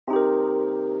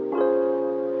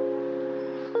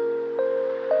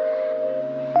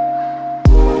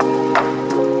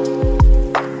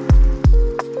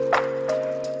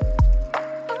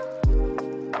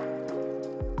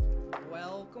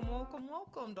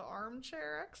the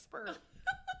armchair expert.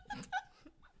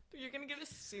 You're gonna get us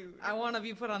sued. I want to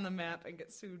be put on the map and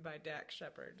get sued by Dax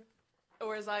Shepard.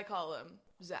 Or as I call him,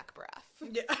 Zach Braff.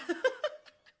 Yeah.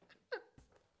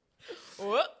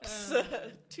 Whoops.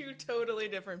 Two totally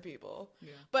different people.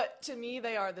 Yeah. But to me,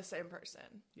 they are the same person.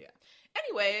 Yeah.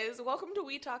 Anyways, welcome to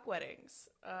We Talk Weddings,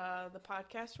 the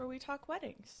podcast where we talk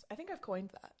weddings. I think I've coined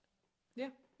that. Yeah.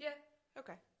 Yeah.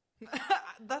 Okay.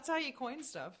 That's how you coin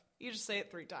stuff. You just say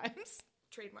it 3 times.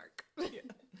 Trademark. Yeah.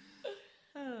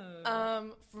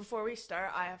 Before we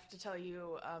start, I have to tell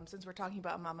you, since we're talking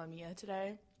about Mamma Mia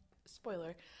today,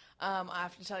 spoiler, I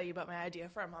have to tell you about my idea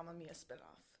for a Mamma Mia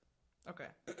spinoff. Okay.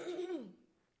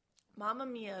 Mamma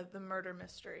Mia, the murder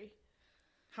mystery.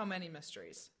 How many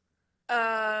mysteries?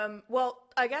 Well,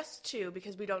 I guess 2,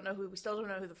 because we still don't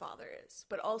know who the father is.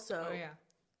 But also, Oh, yeah.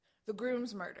 the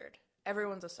groom's murdered.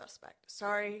 Everyone's a suspect.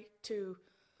 Sorry to...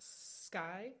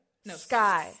 Sky? No.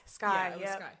 Sky. Yeah, it was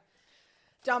Yep. Sky.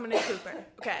 Dominic Cooper.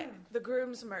 Okay. The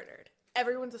groom's murdered.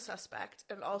 Everyone's a suspect.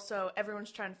 And also,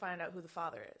 everyone's trying to find out who the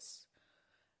father is.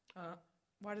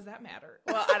 Why does that matter?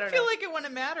 Well, I don't I feel know. like it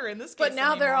wouldn't matter in this case But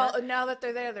now anymore. now that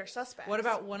they're there, they're suspects. What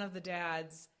about one of the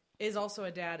dads is also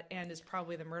a dad and is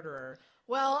probably the murderer?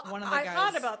 Well, one of the I guys-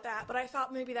 thought about that, but I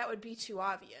thought maybe that would be too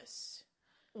obvious.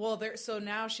 Well, so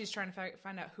now she's trying to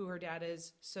find out who her dad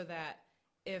is so that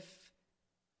if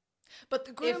But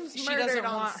the groom's she murdered doesn't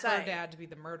on want site. her dad to be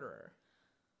the murderer.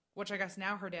 Which I guess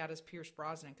now her dad is Pierce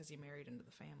Brosnan because he married into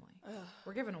the family. Ugh.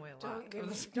 We're giving away a lot.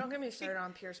 Don't get me started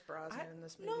on Pierce Brosnan in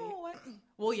this movie. No.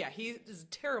 Well, yeah, he is a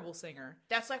terrible singer.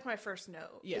 That's like my first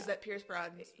note. Yeah. Is that Pierce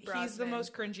Brosnan? He's the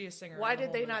most cringiest singer. Why in the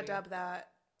did they whole not movie. dub that?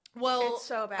 Well, It's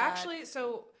so bad. Actually,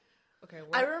 okay.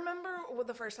 I remember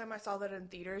the first time I saw that in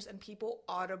theaters, and people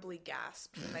audibly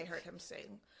gasped when they heard him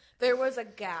sing. There was a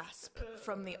gasp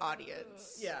from the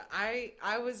audience. Yeah,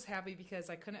 I was happy because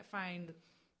I couldn't find.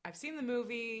 I've seen the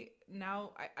movie.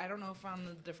 Now, I don't know if on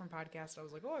the different podcast I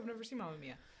was like, oh, I've never seen Mamma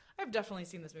Mia. I've definitely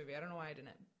seen this movie. I don't know why I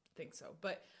didn't think so.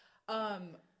 But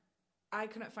I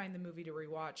couldn't find the movie to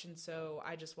rewatch, and so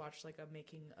I just watched like a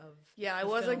making of Yeah, I the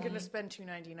wasn't film. going to spend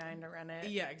 $2.99 to rent it.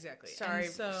 Yeah, exactly. Sorry,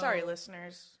 And so, sorry,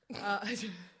 listeners.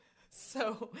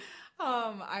 So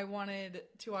I wanted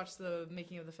to watch the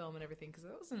making of the film and everything because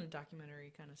that was in a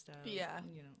documentary kind of style. Yeah.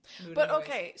 You know. Mood But anyways.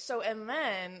 okay, so and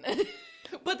then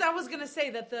But I was gonna say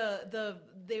that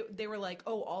they were like,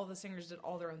 oh, all the singers did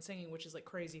all their own singing, which is like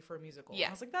crazy for a musical. Yeah.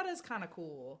 And I was like, that is kind of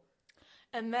cool.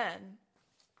 and then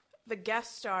the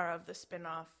guest star of the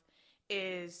spinoff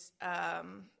is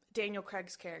Daniel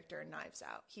Craig's character in Knives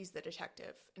Out. He's the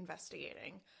detective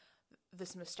investigating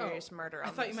this mysterious murder. I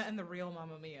on thought you this- meant in the real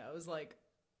Mamma Mia. I was like,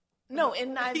 No,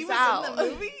 in Knives he was Out. in the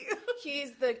movie.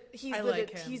 he's I like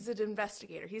him. he's the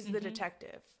investigator. He's the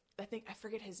detective. I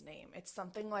forget his name. It's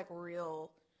something like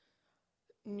real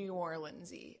New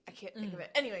Orleans-y. I can't think of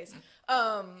it. Anyways,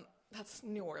 that's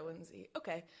New Orleans-y.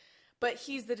 Okay. But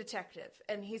he's the detective,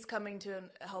 and he's coming to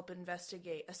help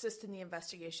assist in the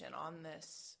investigation on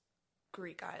this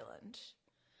Greek island.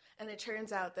 And it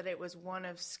turns out that it was one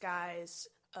of Sky's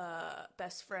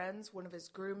best friends, one of his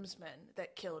groomsmen,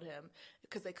 that killed him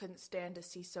because they couldn't stand to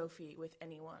see Sophie with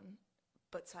anyone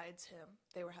besides him.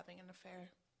 They were having an affair.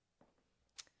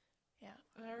 Yeah.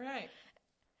 All right.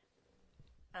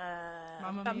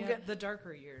 I'm Mamma Mia, good. the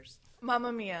darker years.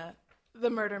 Mamma Mia, the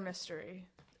murder mystery.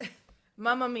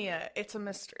 Mamma Mia, it's a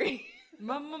mystery.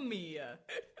 Mamma Mia.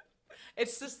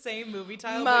 It's the same movie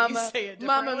title, but you say it differently.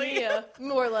 Mamma Mia,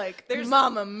 more like There's-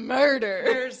 Mama Murder.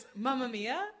 There's Mamma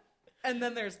Mia, and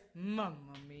then there's Mamma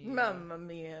Mia. Mamma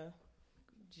Mia.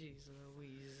 Jeez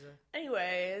Louise.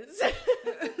 Anyways.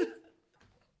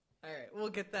 All right, we'll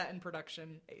get that in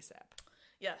production ASAP.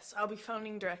 Yes, I'll be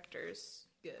phoning directors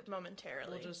Good.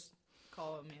 momentarily. We'll just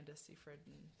call Amanda Seyfried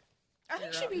and I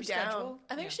think figure she'd out be her down. schedule.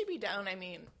 I think Yeah. she'd be down. I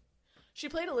mean, she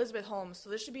played Elizabeth Holmes, so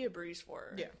this should be a breeze for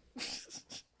her. Yeah.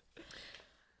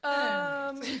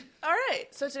 All right.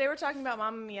 So today we're talking about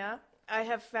Mamma Mia. I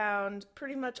have found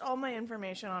pretty much all my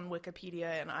information on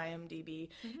Wikipedia and IMDb.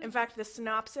 Mm-hmm. In fact, the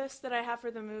synopsis that I have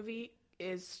for the movie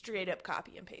is straight up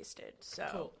copy and pasted. So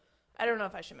Cool. I don't know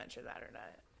if I should mention that or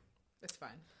not. It's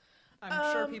fine.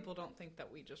 I'm sure people don't think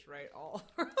that we just write all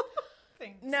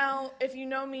things. Now, if you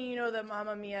know me, you know that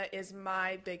Mamma Mia is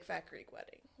my Big Fat Greek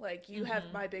Wedding. Like, you have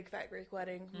My Big Fat Greek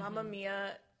Wedding. Mamma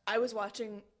Mia, I was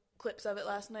watching clips of it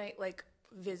last night, like,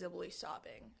 visibly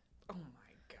sobbing. Oh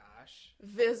my gosh.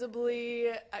 Visibly,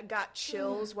 I got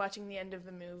chills watching the end of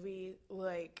the movie.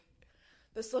 Like,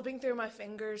 the Slipping Through My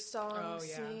Fingers song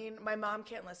scene. My mom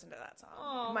can't listen to that song.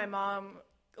 Aw. My mom,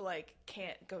 like,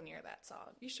 can't go near that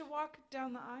song. You should walk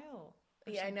down the aisle.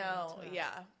 or Yeah, I something know. to that.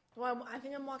 Yeah. Well, I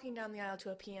think I'm walking down the aisle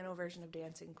to a piano version of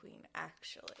Dancing Queen,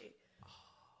 actually.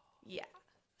 Yeah.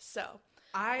 So.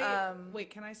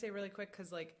 Wait, can I say really quick?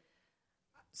 Because, like,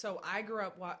 so I grew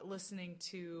up listening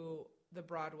to the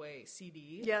Broadway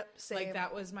CD. Yep, same. Like,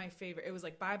 that was my favorite. It was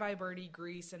like Bye Bye Birdie,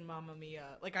 Grease, and Mamma Mia.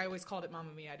 Like, I always called it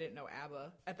Mamma Mia. I didn't know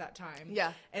ABBA at that time.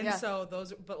 Yeah. And yeah. so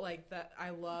those, but like that,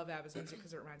 I love ABBA's music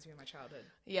because it reminds me of my childhood.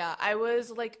 Yeah, I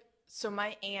was like, so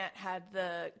my aunt had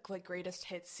the like greatest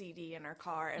hits CD in her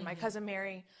car, and my cousin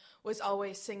Mary was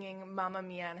always singing Mamma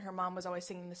Mia, and her mom was always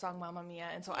singing the song Mamma Mia,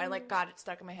 and so I like got it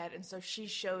stuck in my head, and so she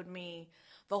showed me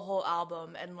the whole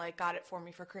album and like got it for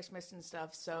me for Christmas and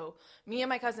stuff. So me and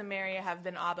my cousin Mary have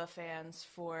been ABBA fans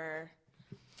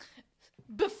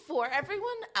before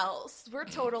everyone else. We're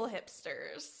total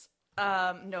hipsters.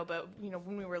 No, but you know,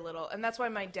 when we were little, and that's why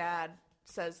my dad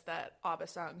says that ABBA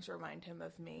songs remind him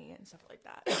of me and stuff like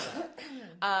that.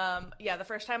 Yeah, the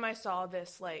first time I saw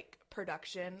this like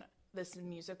production, this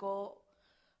musical,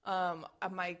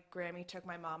 my Grammy took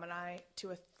my mom and I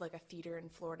to a theater in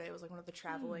Florida. It was like one of the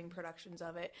traveling productions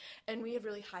of it, and we had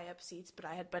really high up seats, but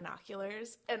I had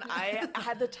binoculars, and I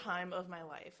had the time of my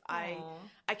life. I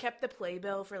kept the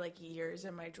playbill for like years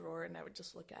in my drawer, and I would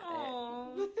just look at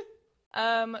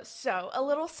it. So a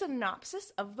little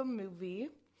synopsis of the movie.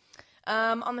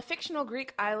 On the fictional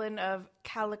Greek island of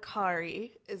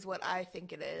Kalikari is what I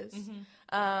think it is.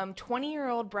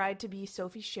 20-year-old bride-to-be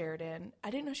Sophie Sheridan.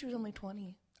 I didn't know she was only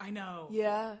 20. I know.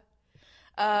 Yeah.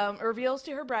 Reveals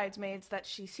to her bridesmaids that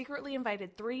she secretly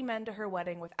invited 3 men to her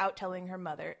wedding without telling her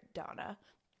mother, Donna,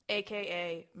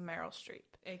 a.k.a. Meryl Streep.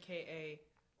 A.k.a.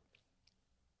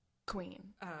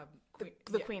 Queen.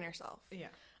 The Queen herself. Yeah.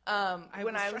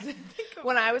 When I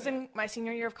was in my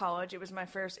senior year of college, it was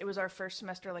our first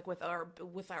semester like with our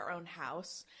own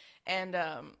house, and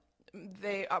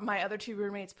my other 2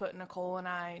 roommates put Nicole,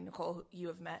 who you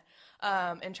have met,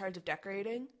 in charge of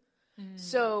decorating.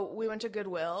 So we went to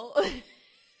Goodwill.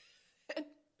 There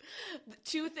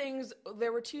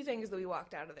were 2 things that we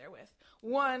walked out of there with.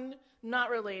 One,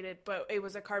 not related, but it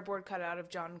was a cardboard cutout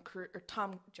of Tom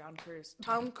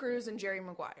Cruise and Jerry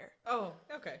Maguire. Oh,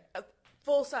 okay.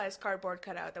 Full-size cardboard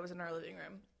cutout that was in our living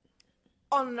room.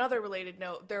 On another related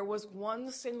note, there was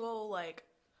one single, like,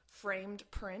 framed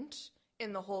print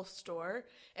in the whole store,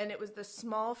 and it was the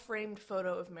small framed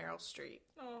photo of Meryl Streep.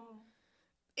 Oh.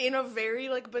 In a very,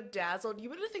 like, bedazzled...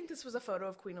 You would think this was a photo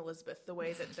of Queen Elizabeth, the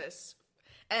way that this...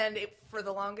 And for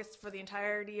the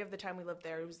entirety of the time we lived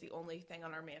there, it was the only thing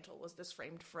on our mantle was this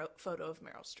framed photo of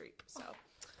Meryl Streep. So,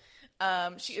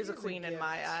 she is a queen in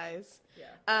my eyes.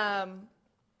 Yeah.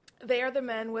 They are the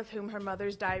men with whom her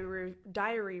mother's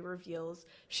diary reveals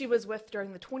she was with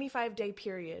during the 25-day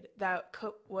period that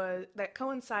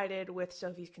coincided with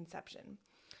Sophie's conception.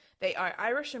 They are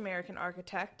Irish-American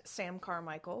architect Sam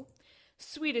Carmichael,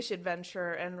 Swedish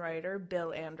adventurer and writer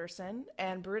Bill Anderson,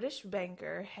 and British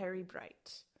banker Harry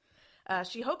Bright.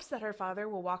 She hopes that her father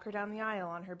will walk her down the aisle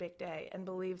on her big day and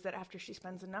believes that after she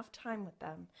spends enough time with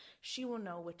them, she will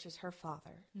know which is her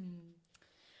father.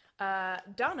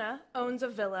 Donna owns a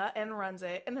villa and runs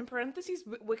it, and in parentheses,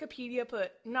 Wikipedia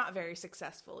put, not very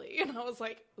successfully. And I was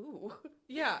like, ooh.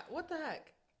 Yeah, what the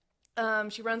heck?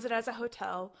 She runs it as a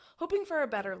hotel, hoping for a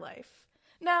better life.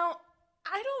 Now,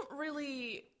 I don't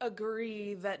really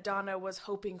agree that Donna was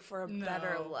hoping for a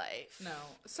better life. No.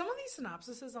 Some of these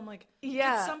synopsises, I'm like,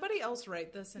 yeah. Did somebody else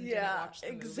write this and didn't watch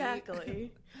the movie?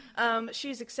 Exactly.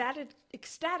 She's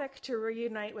ecstatic to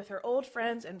reunite with her old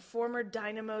friends and former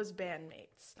Dynamo's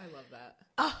bandmates. I love that.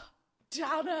 Oh,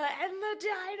 Donna and the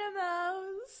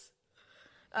Dynamos.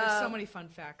 There's so many fun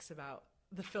facts about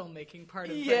the filmmaking part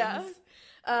of things.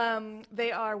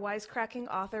 They are wisecracking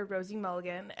author Rosie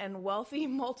Mulligan and wealthy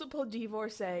multiple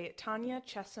divorcee Tanya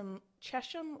Chesham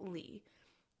Lee.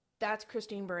 That's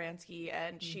Christine Baranski,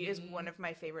 and she is one of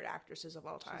my favorite actresses of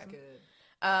all time. She's good.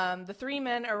 The 3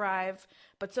 men arrive,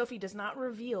 but Sophie does not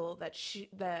reveal that she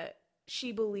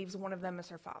believes one of them is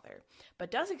her father,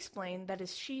 but does explain that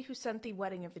it's she who sent the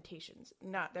wedding invitations,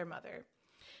 not their mother.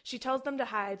 She tells them to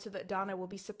hide so that Donna will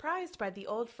be surprised by the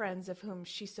old friends of whom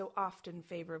she so often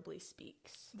favorably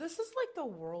speaks. This is like the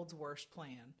world's worst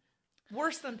plan.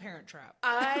 Worse than Parent Trap.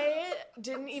 I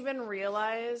didn't even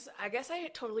realize, I guess I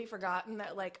had totally forgotten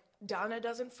that, like, Donna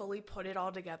doesn't fully put it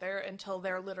all together until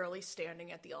they're literally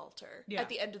standing at the altar at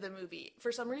the end of the movie.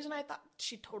 For some reason, I thought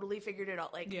she totally figured it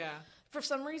out. Like, for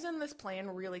some reason, this plan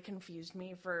really confused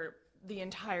me for the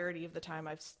entirety of the time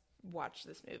I've watched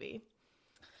this movie.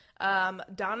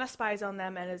 Donna spies on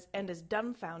them and is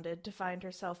dumbfounded to find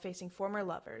herself facing former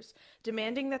lovers.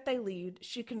 Demanding that they leave,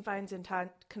 she confides in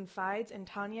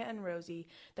Tanya and Rosie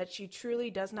that she truly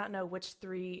does not know which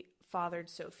 3 fathered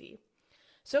Sophie.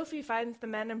 Sophie finds the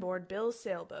men aboard Bill's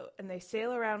sailboat, and they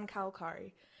sail around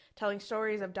Kalkari, telling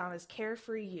stories of Donna's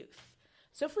carefree youth.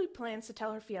 Sophie plans to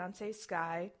tell her fiancé,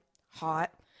 Sky,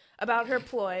 hot, about her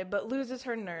ploy, but loses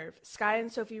her nerve. Sky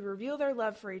and Sophie reveal their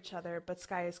love for each other, but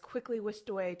Sky is quickly whisked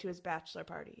away to his bachelor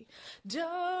party.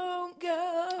 Don't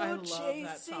go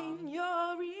chasing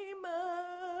your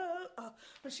remote. Oh,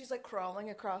 when she's like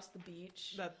crawling across the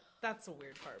beach. That's a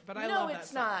weird part, but I no, love that. No,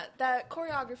 it's not. That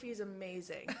choreography is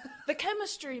amazing. The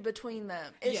chemistry between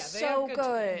them is they so have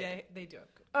good. Yeah, they do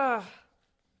have good.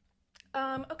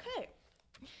 Okay.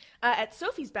 At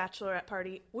Sophie's bachelorette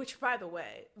party, which, by the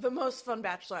way, the most fun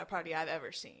bachelorette party I've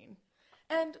ever seen.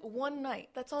 And one night.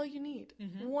 That's all you need.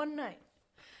 Mm-hmm. One night.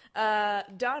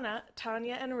 Donna,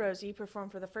 Tanya, and Rosie perform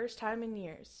for the first time in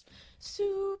years.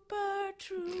 Super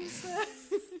Trooper.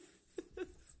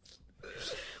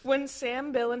 When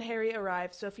Sam, Bill, and Harry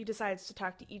arrive, Sophie decides to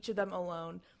talk to each of them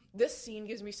alone. This scene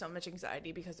gives me so much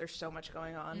anxiety because there's so much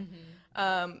going on.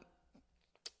 Mm-hmm.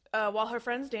 While her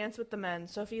friends dance with the men,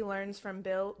 Sophie learns from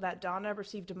Bill that Donna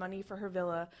received money for her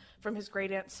villa from his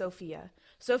great-aunt Sophia.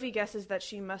 Sophie guesses that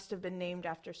she must have been named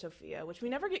after Sophia, which we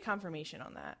never get confirmation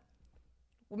on that.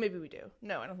 Well, maybe we do.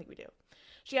 No, I don't think we do.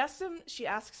 She asks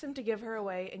him to give her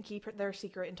away and keep their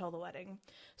secret until the wedding.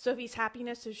 Sophie's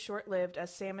happiness is short-lived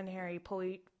as Sam and Harry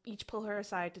each pull her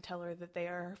aside to tell her that they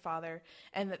are her father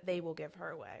and that they will give her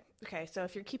away. Okay, so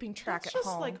if you're keeping track at home... That's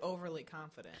just, like, overly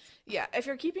confident. Yeah, if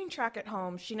you're keeping track at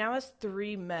home, she now has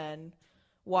 3 men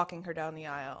walking her down the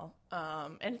aisle.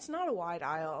 And it's not a wide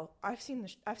aisle. I've seen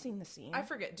the scene. I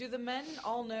forget. Do the men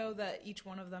all know that each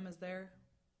one of them is there?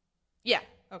 Yeah.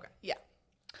 Okay. Yeah.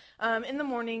 In the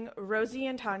morning, Rosie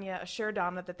and Tanya assure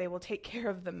Donna that they will take care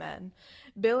of the men.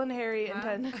 Bill and Harry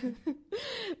intend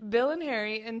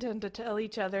to tell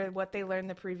each other what they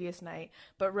learned the previous night,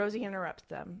 but Rosie interrupts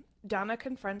them. Donna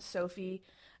confronts Sophie,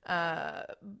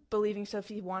 believing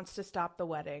Sophie wants to stop the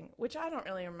wedding, which I don't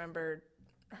really remember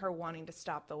her wanting to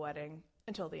stop the wedding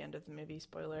until the end of the movie,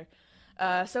 spoiler.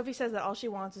 Sophie says that all she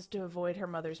wants is to avoid her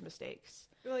mother's mistakes.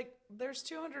 Like, there's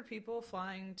 200 people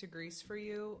flying to Greece for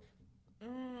you.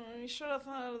 You should have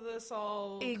thought of this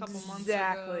all a couple months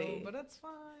ago, but it's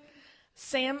fine.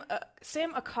 Sam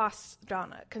accosts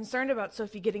Donna, concerned about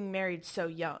Sophie getting married so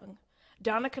young.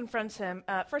 Donna confronts him.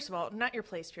 First of all, not your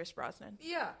place, Pierce Brosnan.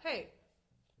 Yeah, hey.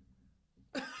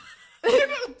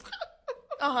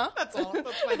 That's all.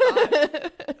 That's my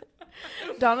thought.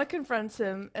 Donna confronts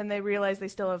him, and they realize they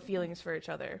still have feelings for each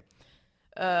other.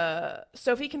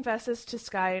 Sophie confesses to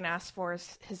Sky and asks for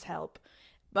his help.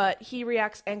 But he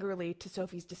reacts angrily to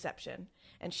Sophie's deception,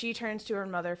 and she turns to her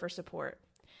mother for support.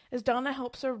 As Donna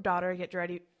helps her daughter get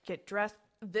dressed,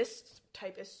 this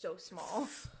type is so small.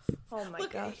 Oh my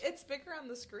gosh. It's bigger on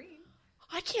the screen.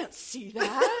 I can't see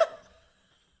that.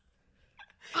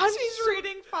 She's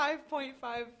reading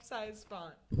 5.5 size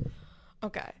font.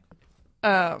 Okay.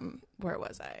 Where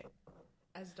was I?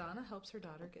 As Donna helps her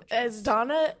daughter get dressed. As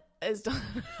Donna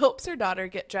helps her daughter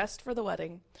get dressed for the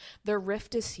wedding, their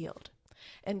rift is healed.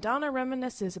 And Donna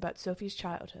reminisces about Sophie's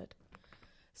childhood.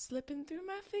 Slipping through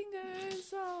my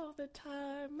fingers all the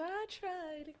time, I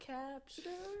try to capture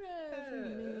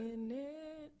every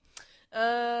minute.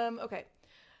 Okay.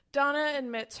 Donna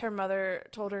admits her mother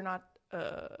told her not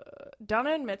to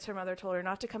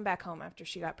come back home after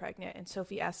she got pregnant, and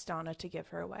Sophie asks Donna to give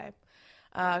her away.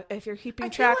 If you're keeping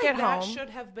track at home, that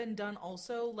should have been done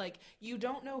also. Like, you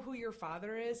don't know who your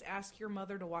father is, ask your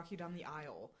mother to walk you down the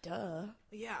aisle. Duh.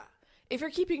 Yeah. If you're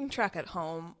keeping track at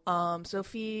home,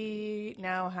 Sophie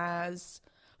now has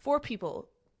 4 people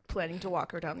planning to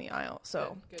walk her down the aisle.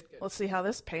 So good. Let's see how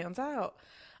this pans out.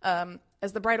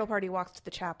 As the bridal party walks to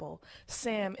the chapel,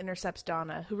 Sam intercepts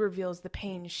Donna, who reveals the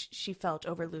pain she felt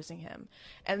over losing him.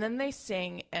 And then they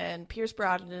sing, and Pierce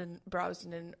Brosnan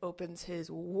opens his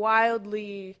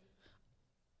wildly...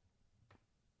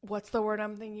 What's the word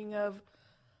I'm thinking of?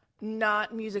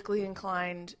 Not musically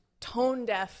inclined... Tone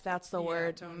deaf, that's the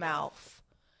word, mouth.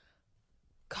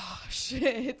 Gosh,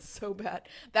 it's so bad.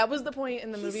 That was the point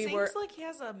in the movie where... He seems like he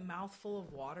has a mouthful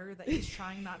of water that he's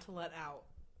trying not to let out.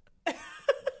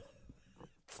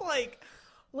 It's like...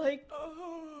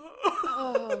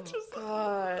 Oh,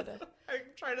 God. I'm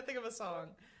trying to think of a song.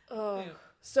 Oh. Yeah.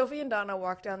 Sophie and Donna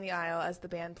walk down the aisle as the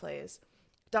band plays.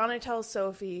 Donna tells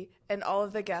Sophie and all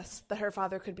of the guests that her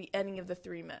father could be any of the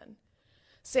 3 men.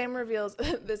 Sam reveals,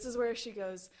 this is where she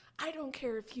goes, I don't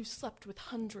care if you slept with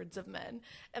hundreds of men.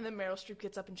 And then Meryl Streep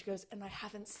gets up and she goes, and I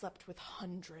haven't slept with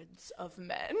hundreds of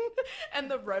men.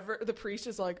 And the priest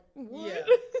is like, what?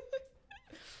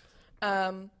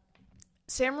 Yeah.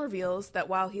 Sam reveals that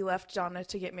while he left Donna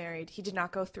to get married, he did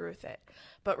not go through with it,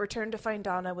 but returned to find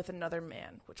Donna with another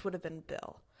man, which would have been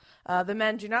Bill. The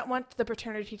men do not want the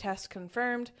paternity test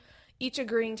confirmed, each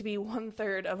agreeing to be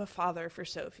 1/3 of a father for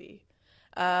Sophie.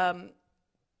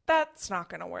 That's not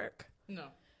going to work. No.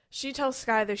 She tells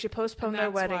Sky they should postpone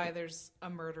their wedding. That's why there's a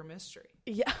murder mystery.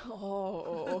 Yeah.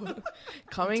 Oh.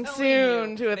 Coming telling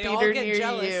soon you, to a they theater all get near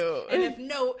jealous. you. And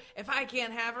if I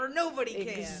can't have her, nobody can.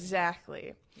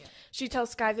 Exactly. Yeah. She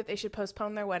tells Sky that they should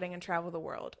postpone their wedding and travel the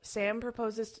world. Sam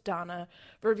proposes to Donna,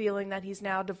 revealing that he's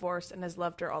now divorced and has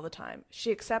loved her all the time.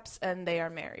 She accepts, and they are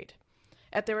married.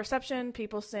 At the reception,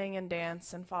 people sing and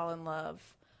dance and fall in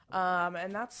love.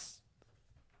 And that's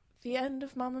the end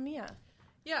of Mamma Mia.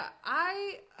 Yeah,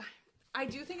 I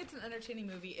do think it's an entertaining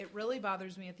movie. It really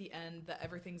bothers me at the end that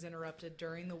everything's interrupted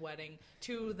during the wedding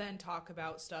to then talk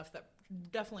about stuff that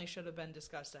definitely should have been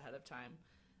discussed ahead of time.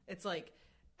 It's like,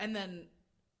 and then,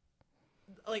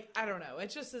 like, I don't know. It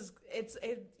just is.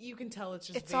 You can tell it's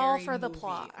just. It's very all for the movie.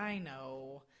 plot. I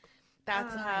know.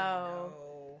 That's how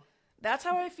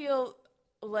I feel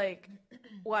like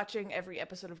watching every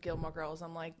episode of Gilmore Girls.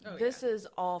 I'm like, this is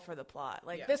all for the plot.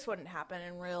 Like, this wouldn't happen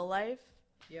in real life.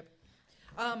 Yep.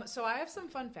 So I have some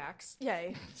fun facts.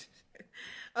 Yay.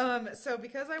 So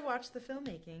because I watched the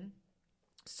filmmaking,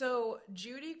 so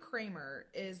Judy Kramer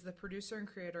is the producer and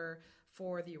creator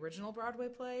for the original Broadway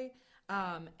play.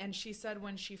 And she said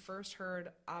when she first heard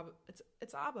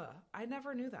it's ABBA. I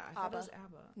never knew that. I thought it was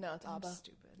ABBA. No, it's ABBA.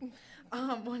 Stupid.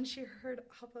 When she heard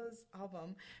ABBA's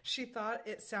album, she thought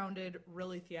it sounded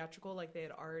really theatrical, like they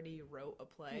had already wrote a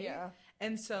play. Yeah.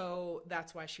 And so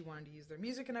that's why she wanted to use their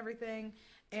music and everything.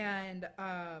 And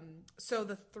so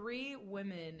the three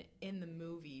women in the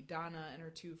movie, Donna and her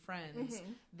two friends,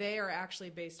 they are actually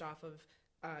based off of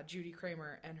Judy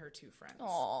Kramer and her two friends.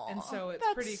 Aww, and so it's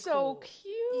that's pretty so cool.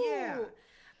 cute.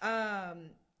 Yeah.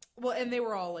 Well, and they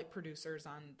were all like producers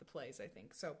on the plays, I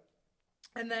think. So,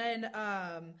 and then,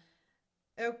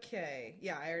 okay.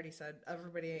 Yeah, I already said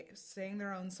everybody sang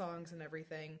their own songs and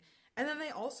everything. And then they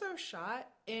also shot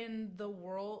in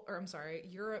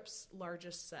Europe's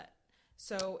largest set.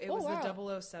 So it was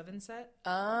the 007 set.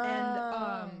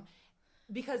 And,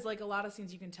 because like a lot of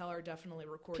scenes you can tell are definitely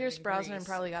recorded Pierce in Brosnan Greece.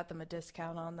 probably got them a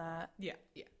discount on that. Yeah.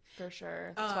 For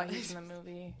sure. That's why he's in the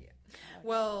movie. Yeah.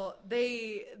 Well,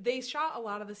 they shot a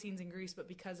lot of the scenes in Greece, but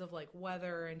because of like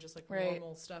weather and just like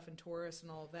normal stuff and tourists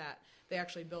and all of that, they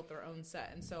actually built their own set.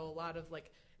 And so a lot of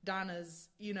like Donna's,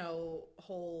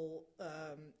 whole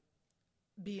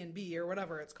B&B or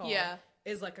whatever it's called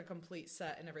is like a complete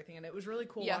set and everything. And it was really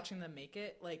cool watching them make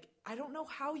it. Like, I don't know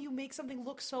how you make something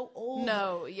look so old.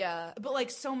 No, yeah. But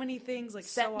like so many things, like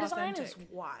set so design authentic. is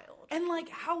wild. And like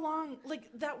how long, like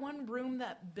that one room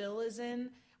that Bill is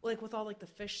in, like with all like the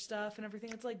fish stuff and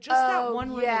everything. It's like just that one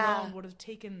room alone would have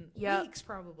taken weeks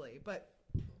probably. But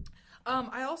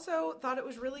I also thought it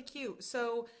was really cute.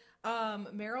 So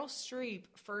Meryl Streep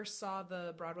first saw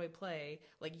the Broadway play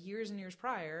like years and years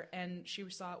prior, and she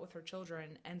saw it with her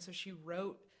children, and so she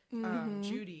wrote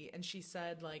Judy, and she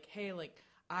said like, hey, like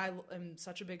I am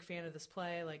such a big fan of this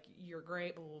play, like you're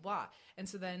great, blah blah blah. And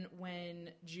so then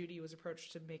when Judy was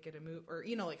approached to make it a movie, or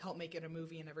like help make it a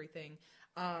movie and everything,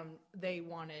 they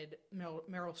wanted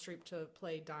Meryl Streep to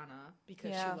play Donna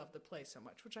because she loved the play so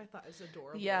much, which I thought is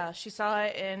adorable. Yeah, she saw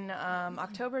it in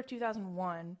October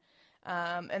 2001.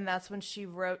 And that's when she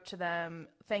wrote to them,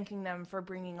 thanking them for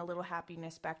bringing a little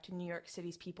happiness back to New York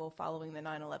City's people following the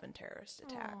 9/11 terrorist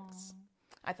attacks. Aww.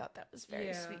 I thought that was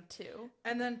very sweet, too.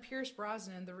 And then Pierce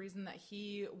Brosnan, the reason that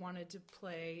he wanted to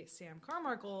play Sam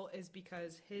Carmichael is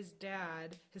because his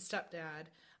stepdad,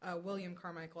 William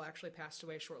Carmichael, actually passed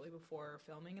away shortly before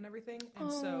filming and everything.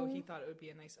 And so he thought it would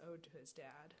be a nice ode to his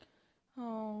dad.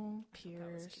 Oh, Pierce.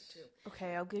 That was cute, too.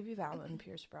 Okay, I'll give you that one,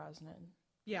 Pierce Brosnan.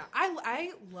 Yeah,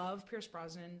 I love Pierce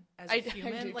Brosnan as a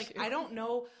human. I don't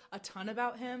know a ton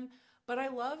about him, but I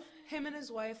love him and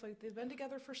his wife. Like, they've been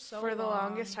together for so long. For the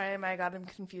longest time, I got him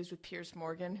confused with Piers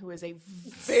Morgan, who is a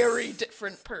very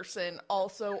different person,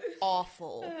 also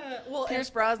awful.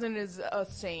 Pierce Brosnan is a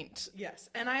saint. Yes,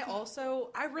 and I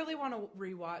really want to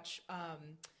rewatch,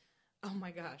 oh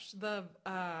my gosh, the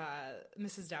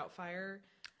Mrs. Doubtfire.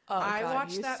 Oh, I God,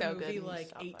 watched that so movie like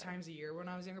 8 times a year when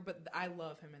I was younger, but I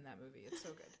love him in that movie. It's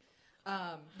so good.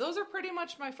 Those are pretty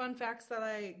much my fun facts that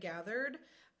I gathered.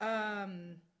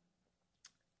 My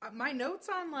notes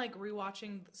on like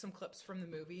rewatching some clips from the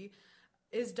movie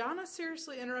is Donna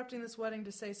seriously interrupting this wedding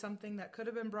to say something that could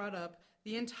have been brought up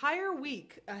the entire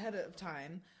week ahead of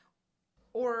time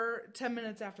or 10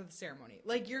 minutes after the ceremony.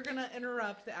 Like, you're going to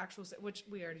interrupt the actual, which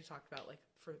we already talked about, like,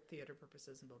 for theater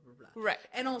purposes and blah, blah, blah. Right.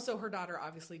 And also her daughter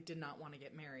obviously did not want to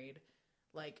get married.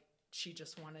 like she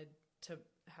just wanted to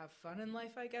have fun in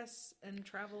life, I guess, and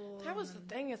travel. That was the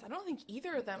thing, is I don't think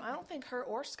either of them, I don't think her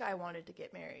or Sky wanted to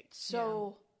get married.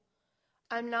 So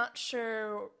I'm not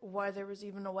sure why there was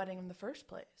even a wedding in the first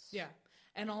place. Yeah.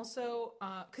 And also,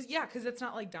 because it's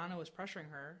not like Donna was pressuring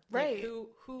her. Right. Like,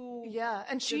 who Yeah,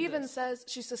 and she even this? says,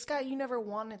 she says, Sky, you never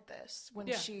wanted this, when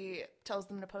Yeah. she tells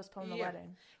them to postpone the Yeah.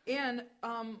 wedding. And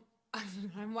I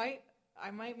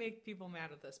might make people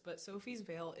mad at this, but Sophie's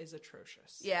veil is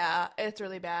atrocious. Yeah, it's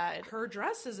really bad. Her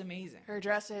dress is amazing. Her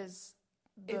dress is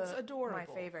It's adorable. my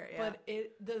favorite, yeah. But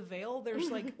the veil, there's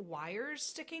like wires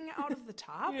sticking out of the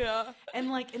top. Yeah.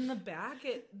 And like in the back,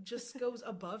 it just goes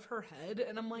above her head.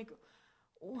 And I'm like,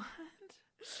 what?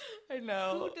 I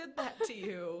know. Who did that to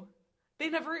you? They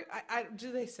never,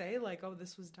 do they say like, oh,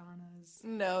 this was Donna's?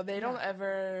 No, they don't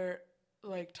ever,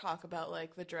 like, talk about,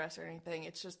 like, the dress or anything.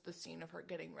 It's just the scene of her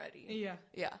getting ready. Yeah.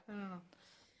 Yeah. I don't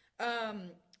know.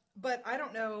 But I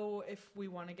don't know if we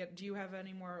want to get, do you have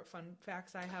any more fun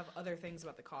facts? I have other things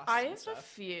about the costs I and have stuff. a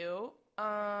few.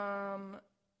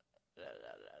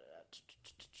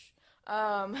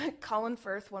 Colin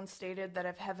Firth once stated that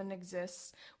if heaven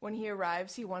exists, when he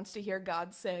arrives, he wants to hear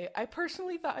God say, "I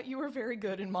personally thought you were very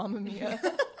good in Mamma Mia."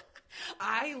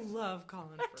 I love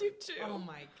Colin Firth. do too. Oh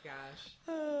my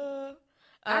gosh.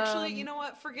 Actually, you know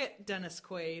what? Forget Dennis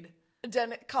Quaid.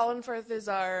 Colin Firth is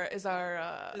our Is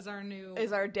our new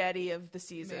daddy of the Man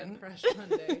season. Crush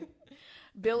Monday.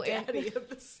 Bill Daddy of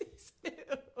the season.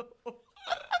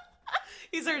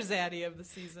 He's our zaddy of the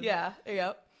season. Yeah,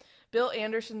 yep. Bill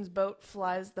Anderson's boat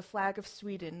flies the flag of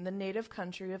Sweden, the native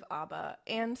country of ABBA,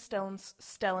 and Stellan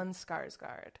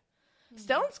Skarsgård.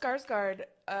 Stellan Skarsgård,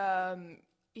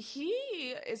 he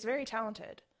is very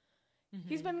talented.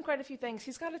 He's been in quite a few things.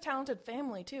 He's got a talented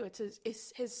family, too.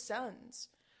 It's his sons.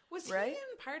 Was Right? he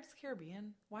in Pirates of the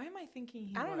Caribbean? Why am I thinking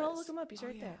he I don't know. was? Look him up. He's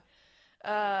right yeah.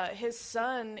 there. His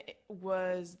son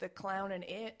was the clown in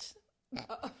It.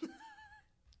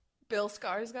 Bill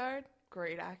Skarsgård,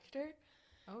 great actor.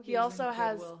 Oh, He was also in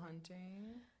has- Good Will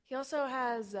Hunting. He also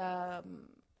has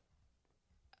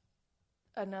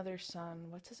another son.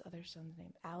 What's his other son's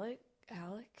name?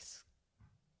 Alex?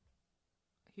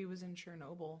 He was in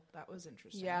Chernobyl. That was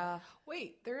interesting. Yeah.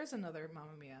 Wait, there is another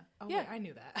Mamma Mia. Oh, Yeah. wait, I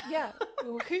knew that. Yeah.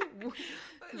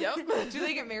 Yep. Do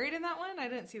they get married in that one? I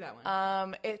didn't see that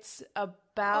one. It's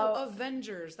about... Oh,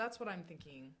 Avengers. That's what I'm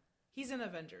thinking. He's in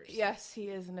Avengers. Yes, he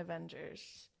is in Avengers.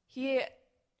 Yeah,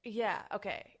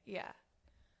 okay, yeah.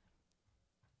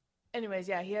 Anyways,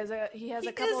 yeah, he has a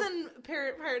couple... is in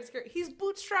Pirates. He's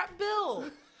Bootstrap Bill.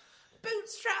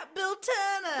 Bootstrap Bill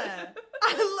Turner.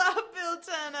 I love Bill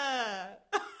Turner.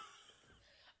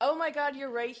 Oh my god,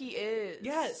 you're right, he is.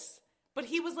 Yes, but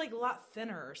he was like a lot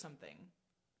thinner or something,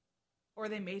 or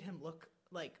they made him look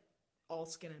like all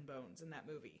skin and bones in that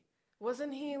movie.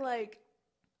 Wasn't he like...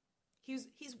 He's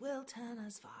Will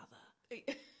Turner's father.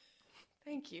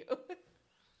 Thank you.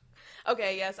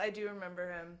 Okay, yes, I do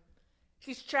remember him.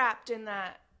 He's trapped in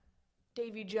that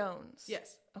Davy Jones.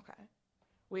 Yes, Okay.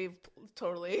 We've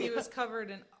totally... he was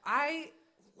covered in. I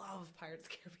love Pirates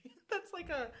of the Caribbean. That's like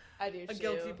I do a too.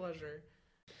 guilty pleasure.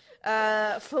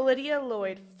 Philidia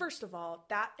Lloyd. First of all,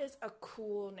 that is a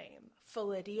cool name.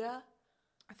 Philidia.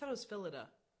 I thought it was Philida.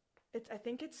 I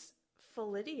think it's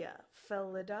Philidia.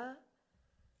 Philida.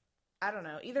 I don't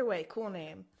know. Either way, cool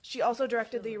name. She also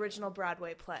directed the original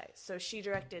Broadway play. So she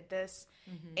directed this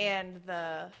and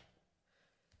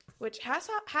which hats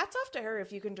off to her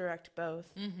if you can direct both.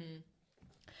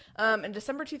 In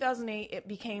December 2008, it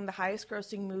became the highest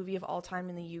grossing movie of all time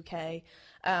in the UK,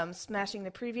 smashing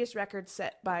the previous record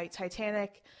set by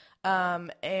Titanic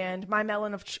and my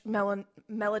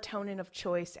melatonin of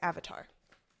choice, Avatar.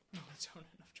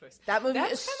 Melatonin of choice. That movie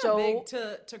That's is kinda so... big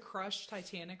to crush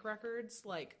Titanic records.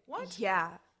 Like, what? Yeah.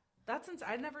 That's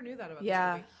I never knew that about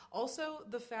Yeah. this movie. Also,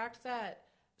 the fact that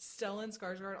Stellan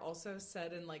Skarsgård also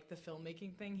said in like the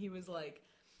filmmaking thing, he was like,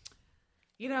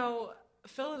 you know,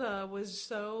 Philida was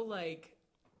so like,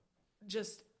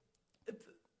 just,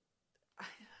 I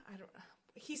don't.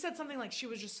 He said something like she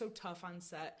was just so tough on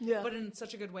set, Yeah. but in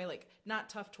such a good way, like not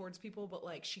tough towards people, but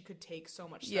like she could take so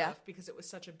much stuff Yeah. because it was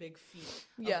such a big feat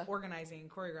of Yeah. organizing and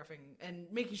choreographing and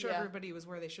making sure Yeah. everybody was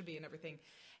where they should be and everything.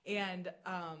 And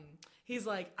he's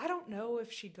like, I don't know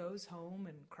if she goes home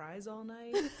and cries all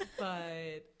night,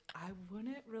 but I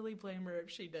wouldn't really blame her if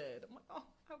she did. I'm like, oh,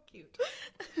 how cute.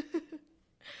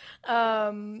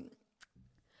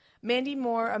 Mandy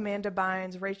Moore, Amanda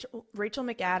Bynes, Rachel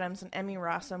McAdams, and Emmy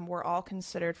Rossum were all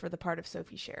considered for the part of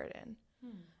Sophie Sheridan.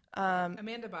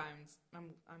 Amanda Bynes,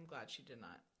 I'm glad she did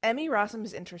not. Emmy Rossum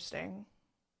is interesting.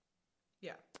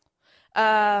 Yeah.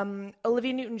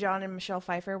 Olivia Newton-John and Michelle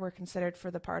Pfeiffer were considered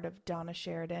for the part of Donna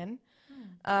Sheridan.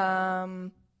 Bill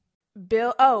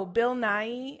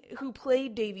Nighy, who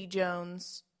played Davy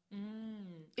Jones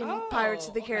in Pirates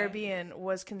of the Caribbean,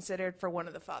 was considered for one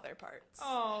of the father parts.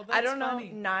 Oh, that's I don't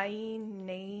funny. know,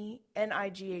 Nighy,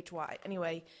 Nighy.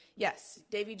 Anyway, yes,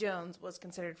 Davy Jones was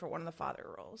considered for one of the father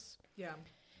roles. Yeah.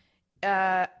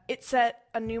 It set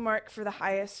a new mark for the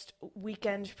highest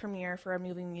weekend premiere for a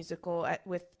movie musical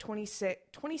with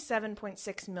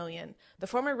 27.6 million. The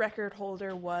former record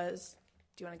holder was,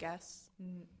 do you want to guess?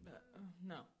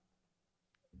 No.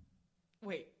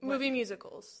 Wait. Movie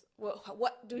musicals.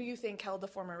 What do you think held the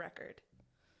former record?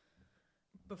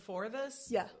 Before this?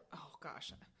 Yeah. Oh,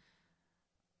 gosh.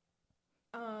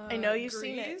 I know you've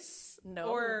seen it. Grease? No.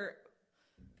 Or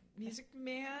Music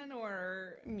Man?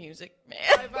 Or Music Man.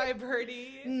 Bye Bye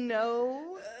Birdie?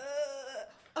 No.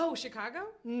 Oh, Chicago?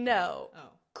 No. Oh.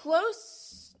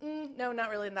 Close. No, not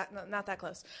really. Not that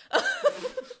close.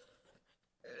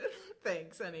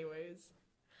 Thanks, anyways.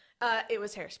 It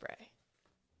was Hairspray.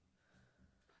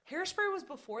 Hairspray was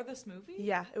before this movie?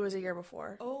 Yeah, it was a year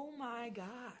before. Oh my gosh.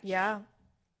 Yeah.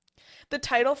 The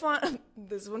title font,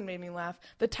 this one made me laugh.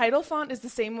 The title font is the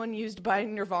same one used by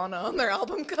Nirvana on their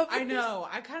album covers. I know.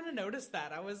 I kind of noticed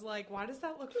that. I was like, why does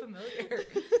that look familiar?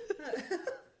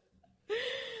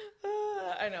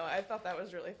 I know. I thought that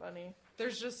was really funny.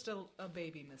 There's just a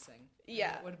baby missing.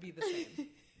 Yeah. It would be the same.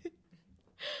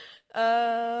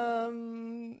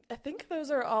 I think those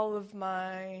are all of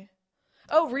my...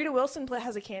 Oh, Rita Wilson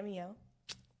has a cameo.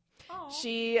 Oh.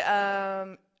 She's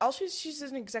an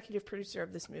executive producer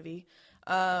of this movie.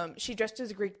 She dressed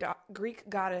as a Greek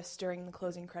goddess during the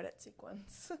closing credit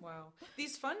sequence. Wow.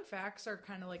 These fun facts are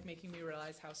kind of like making me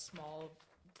realize how small,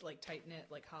 like tight-knit,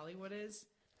 like Hollywood is.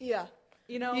 Yeah.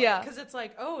 You know? Yeah. Because it's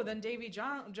like, oh, then Davy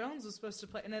Jones was supposed to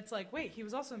play. And it's like, wait, he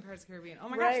was also in Pirates of the Caribbean. Oh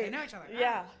my gosh, they know each other.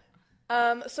 Yeah.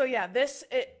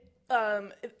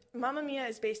 Mamma Mia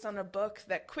is based on a book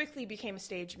that quickly became a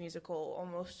stage musical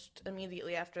almost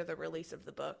immediately after the release of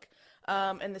the book.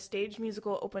 And the stage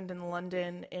musical opened in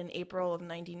London in April of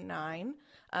 1999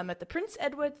 at the Prince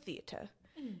Edward Theatre.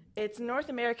 Its North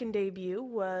American debut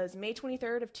was May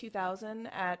 23rd of 2000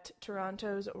 at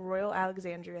Toronto's Royal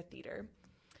Alexandria Theatre.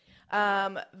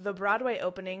 The Broadway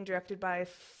opening, directed by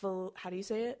how do you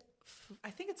say it?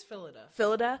 I think it's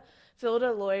Phillida.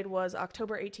 Phillida Lloyd, was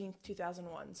October 18th,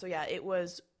 2001. So yeah, it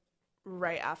was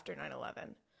right after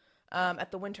 9/11.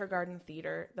 At the Winter Garden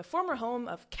Theater, the former home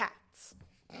of Cats.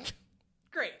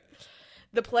 Great.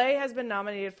 The play has been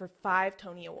nominated for 5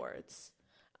 Tony Awards.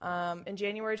 In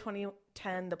January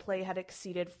 2010, the play had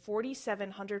exceeded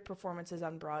 4,700 performances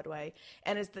on Broadway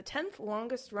and is the 10th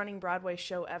longest running Broadway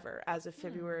show ever as of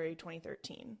February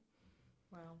 2013.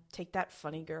 Wow. Take that,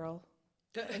 Funny Girl.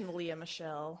 And Leah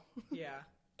Michelle. Yeah.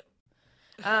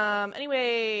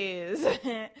 Anyways,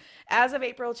 as of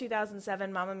April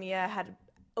 2007, Mamma Mia had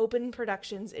open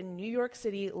productions in New York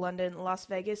City, London, Las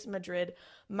Vegas, Madrid,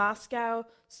 Moscow,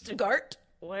 Stuttgart,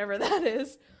 whatever that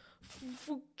is,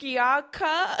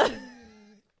 Fukuoka,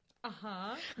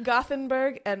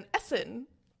 Gothenburg, and Essen.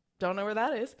 Don't know where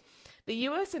that is. The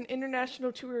U.S. and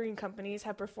international touring companies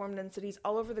have performed in cities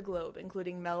all over the globe,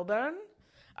 including Melbourne,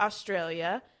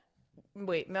 Australia.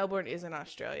 Wait, Melbourne is in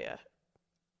Australia.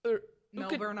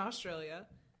 Melbourne, Australia.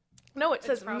 No, it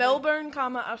says probably... Melbourne,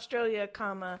 Australia,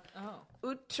 Oh.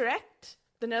 Utrecht,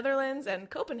 the Netherlands, and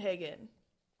Copenhagen,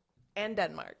 and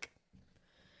Denmark.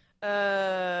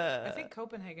 I think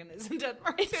Copenhagen is in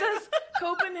Denmark. It says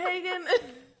Copenhagen,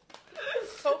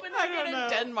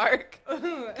 and Denmark.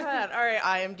 God, all right,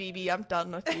 IMDb, I'm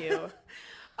done with you.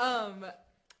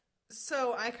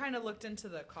 So I kind of looked into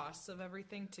the costs of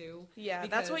everything too. Yeah,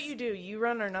 that's what you do. You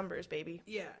run our numbers, baby.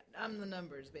 Yeah, I'm the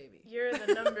numbers, baby. You're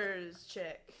the numbers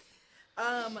chick.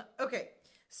 Okay,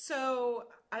 so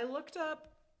I looked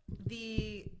up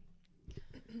the...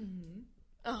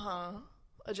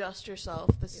 Adjust yourself.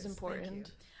 This is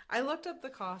important. I looked up the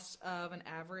cost of an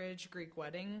average Greek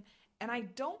wedding, and I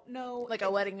don't know... Like a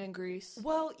wedding in Greece?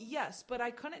 Well, yes, but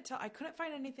I couldn't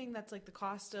find anything that's like the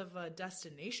cost of a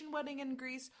destination wedding in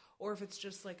Greece, or if it's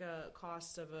just like a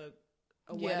cost of a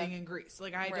wedding in Greece.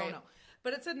 Like, I don't know.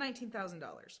 But it said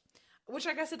 $19,000. Which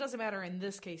I guess it doesn't matter in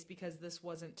this case because this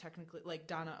wasn't technically, like,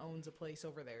 Donna owns a place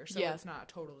over there, so it's not a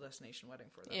total destination wedding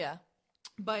for them. Yeah.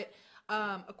 But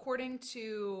according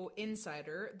to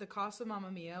Insider, the costs of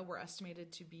Mamma Mia were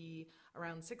estimated to be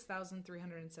around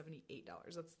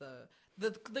 $6,378. That's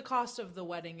the cost of the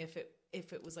wedding if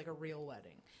it was like a real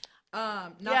wedding.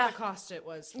 Not the cost it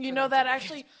was. You know that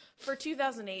actually for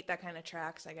 2008 that kind of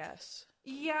tracks, I guess.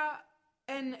 Yeah.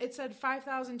 And it said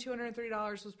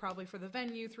 $5,230 was probably for the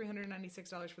venue,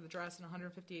 $396 for the dress, and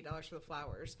 $158 for the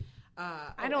flowers.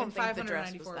 I don't think the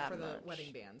dress was that for the much.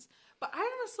 wedding bands. But I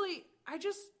honestly,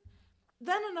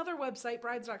 then another website,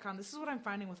 brides.com, this is what I'm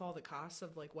finding with all the costs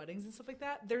of like weddings and stuff like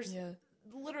that. There's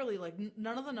literally like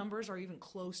none of the numbers are even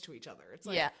close to each other. It's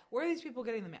like, where are these people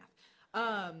getting the math?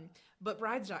 But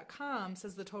brides.com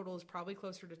says the total is probably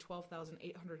closer to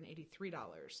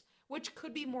 $12,883, which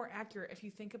could be more accurate if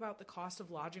you think about the cost of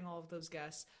lodging all of those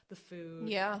guests, the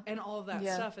food, and all of that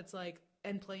stuff. It's like,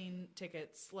 and plane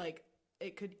tickets, like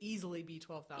it could easily be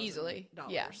 $12,000. Easily,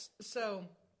 yeah. So,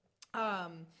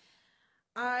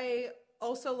 I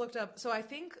also looked up, so I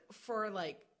think for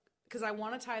like, because I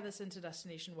want to tie this into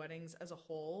destination weddings as a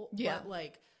whole, but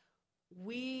like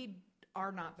we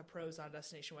are not the pros on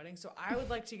destination weddings, so I would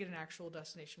like to get an actual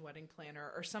destination wedding planner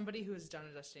or somebody who has done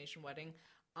a destination wedding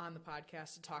on the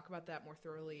podcast to talk about that more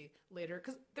thoroughly later,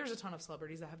 because there's a ton of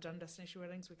celebrities that have done destination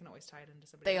weddings. We can always tie it into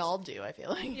somebody else. All do, I feel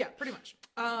like. Yeah, pretty much.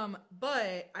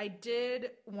 But I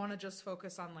did want to just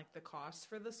focus on like the costs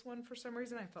for this one for some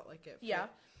reason. I felt like it fit.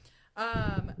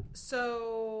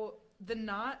 So the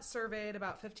Knot surveyed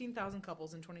about 15,000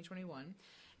 couples in 2021,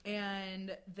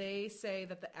 and they say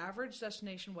that the average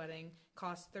destination wedding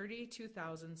costs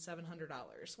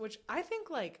 $32,700, which I think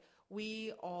like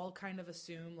we all kind of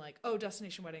assume like, oh,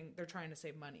 destination wedding, they're trying to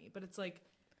save money, but it's like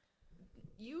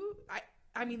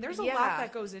I mean, there's a lot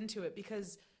that goes into it,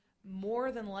 because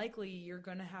more than likely you're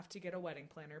going to have to get a wedding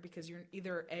planner because you're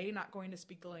either A, not going to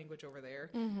speak the language over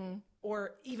there,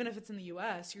 or even if it's in the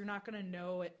US, you're not going to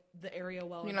know the area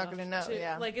well enough. You're not going to know,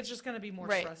 like it's just going to be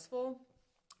more stressful.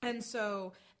 And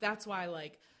so that's why,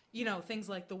 like, you know, things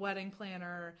like the wedding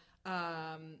planner,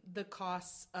 the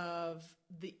costs of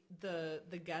the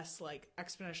guests like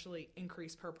exponentially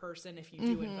increase per person if you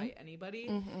do invite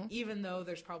anybody, even though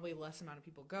there's probably less amount of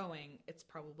people going, it's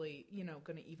probably, you know,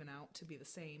 going to even out to be the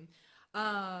same.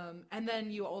 And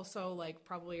then you also like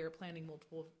probably are planning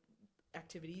multiple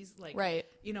activities, like,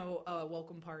 you know, a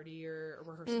welcome party or a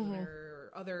rehearsal dinner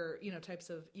or other, you know,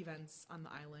 types of events on the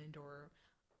island or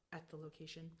at the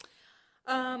location.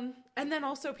 And then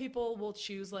also people will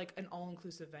choose like an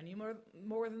all-inclusive venue more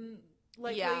than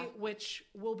likely, which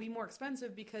will be more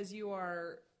expensive because you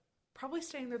are probably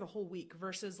staying there the whole week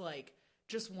versus like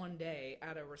just one day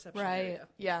at a reception area.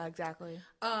 Yeah, exactly.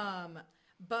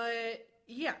 But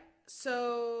yeah,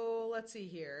 so let's see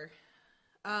here.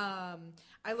 I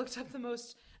looked up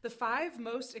the 5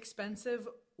 most expensive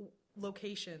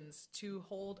locations to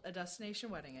hold a destination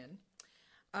wedding in.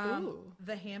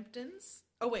 The Hamptons.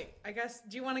 Oh wait, I guess.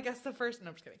 Do you want to guess the first? No,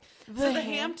 I'm just kidding. So the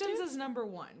Hamptons is number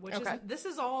 1, which is this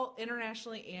is all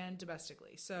internationally and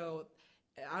domestically. So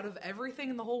out of everything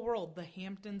in the whole world, the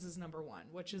Hamptons is number 1,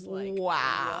 which is like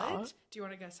what? Do you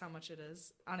want to guess how much it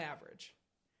is on average?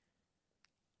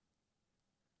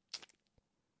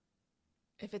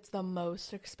 If it's the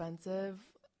most expensive,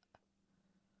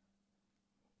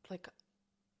 like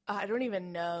I don't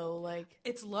even know. Like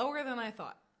it's lower than I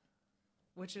thought,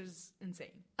 which is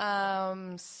insane.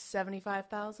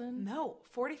 75,000? No,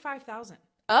 45,000.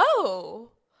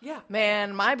 Oh. Yeah.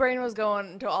 Man, my brain was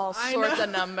going to all sorts of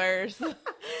numbers.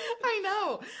 I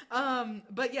know.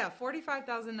 But yeah,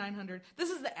 45,900.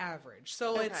 This is the average.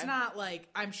 So it's not like,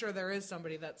 I'm sure there is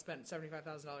somebody that spent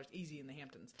 $75,000 easy in the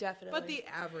Hamptons. Definitely. But the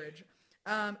average.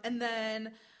 And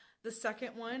then the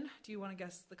second one, do you want to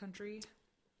guess the country?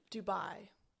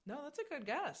 Dubai. No, that's a good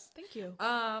guess. Thank you.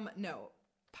 No.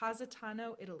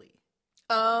 Positano, Italy.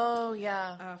 Oh,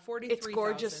 yeah. 43,000. It's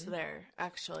gorgeous there,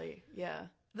 actually. Yeah.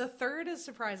 The third is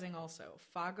surprising also.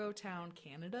 Fago Town,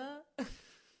 Canada.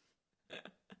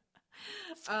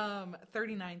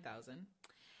 39,000.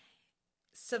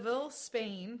 Seville,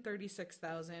 Spain,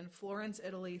 36,000. Florence,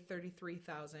 Italy,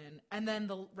 33,000. And then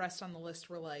the rest on the list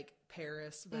were like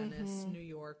Paris, Venice, New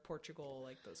York, Portugal,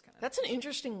 like those kind of That's things. An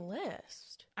interesting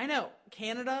list. I know.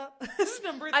 Canada is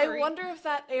number 3. I wonder if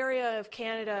that area of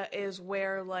Canada is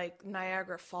where like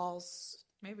Niagara Falls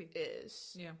maybe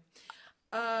is. Yeah.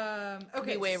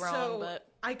 Okay, way wrong, so but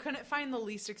I couldn't find the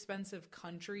least expensive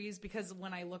countries because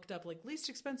when I looked up like least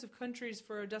expensive countries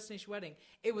for a destination wedding,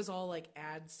 it was all like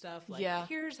ad stuff. Like,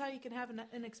 here's how you can have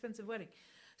an expensive wedding.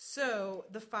 So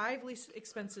the 5 least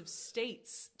expensive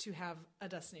states to have a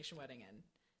destination wedding in.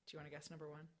 Do you want to guess number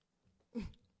 1?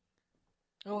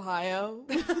 Ohio.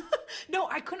 No,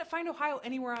 I couldn't find Ohio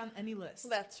anywhere on any list.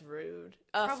 That's rude.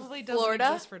 Probably doesn't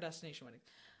Florida? exist for destination weddings.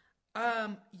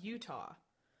 Utah.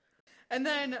 And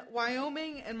then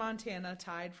Wyoming and Montana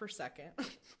tied for second.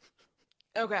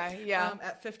 Okay, yeah.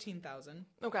 At 15,000.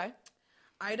 Okay.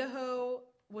 Idaho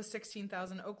was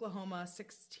 16,000. Oklahoma,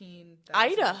 16,000.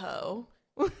 Idaho?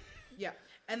 Yeah.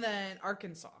 And then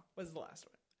Arkansas was the last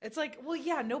one. It's like, well,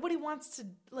 yeah, nobody wants to,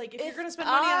 like, if you're going to spend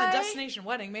money on a destination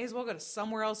wedding, may as well go to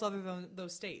somewhere else other than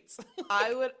those states.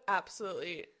 I would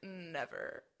absolutely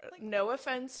never. Like, no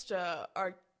offense to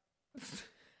our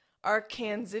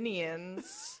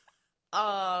Arkansanians.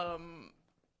 I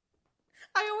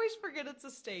always forget it's a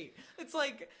state. It's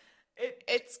like,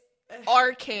 it's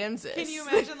Arkansas. Can you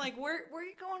imagine, like, where are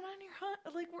you going on your hunt?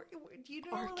 Like, where do you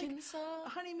know, Arkansas?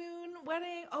 Like, honeymoon,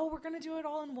 wedding? Oh, we're going to do it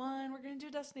all in one. We're going to do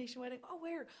a destination wedding. Oh,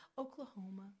 where?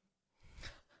 Oklahoma.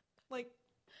 Like,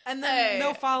 and then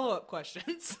no follow-up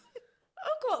questions.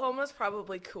 Oklahoma's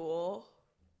probably cool.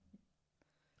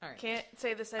 All right. Can't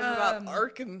say the same about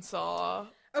Arkansas.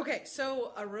 Okay,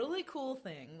 so a really cool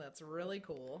thing that's really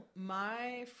cool.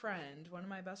 My friend, one of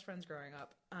my best friends growing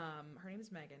up, her name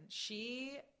is Megan.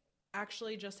 She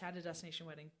actually just had a destination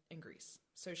wedding in Greece.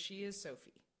 So she is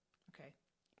Sophie. Okay.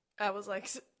 I was like,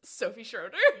 Sophie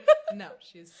Schroeder? No,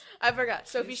 she's... I forgot.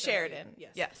 Sophie Sheridan.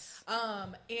 Yes.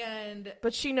 And...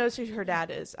 But she knows who her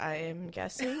dad is, I am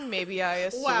guessing. Maybe I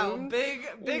assume. Wow, big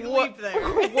leap there.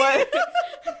 What?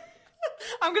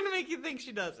 I'm going to make you think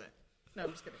she doesn't. No,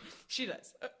 I'm just kidding. She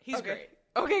does. He's great.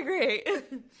 Okay, great.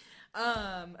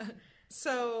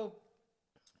 So,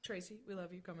 Tracy, we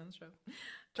love you. Come on the show.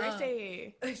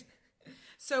 Tracy.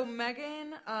 So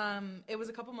Megan, it was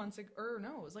a couple months ago, or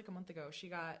no, it was like a month ago.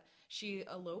 She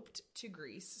eloped to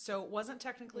Greece. So it wasn't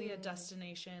technically a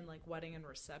destination like wedding and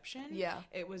reception. Yeah.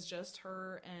 It was just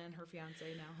her and her fiance,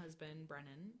 now husband,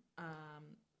 Brennan.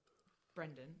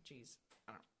 Brendan, geez.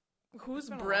 I don't know. Who's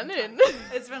Brennan?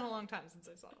 It's been a long time since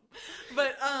I saw him.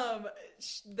 But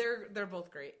they're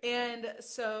both great. And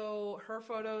so her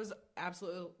photos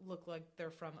absolutely look like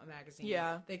they're from a magazine.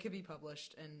 Yeah. They could be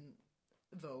published in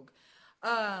Vogue.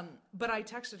 But I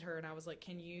texted her and I was like,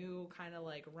 can you kind of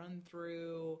like run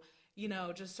through, you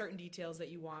know, just certain details that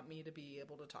you want me to be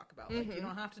able to talk about. Like, you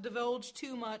don't have to divulge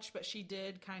too much, but she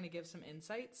did kind of give some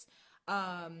insights.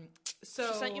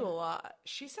 So she sent you a lot.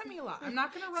 She sent me a lot. I'm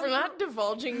not going to run For not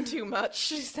divulging too much,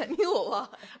 she sent you a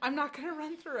lot. I'm not going to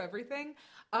run through everything.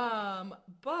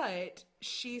 But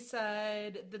she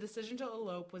said the decision to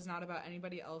elope was not about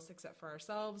anybody else except for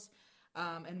ourselves.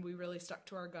 And we really stuck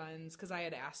to our guns because I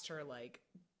had asked her, like,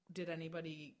 did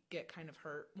anybody get kind of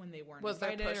hurt when they weren't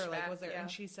invited? Or like, was there? Yeah.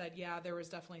 And she said, yeah, there was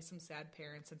definitely some sad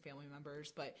parents and family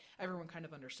members, but everyone kind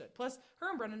of understood. Plus, her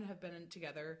and Brendan have been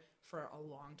together for a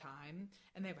long time,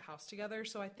 and they have a house together.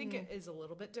 So I think it is a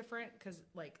little bit different because,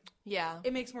 like,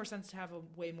 it makes more sense to have a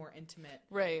way more intimate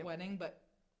wedding. But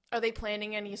are they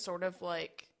planning any sort of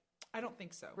like? I don't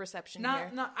think so. Reception.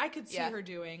 Not. I could see her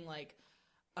doing like,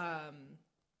 a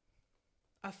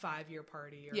 5-year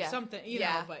party or something, you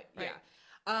know. But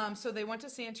so they went to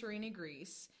Santorini,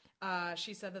 Greece.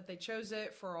 She said that they chose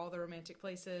it for all the romantic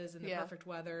places and the perfect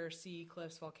weather, sea,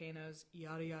 cliffs, volcanoes,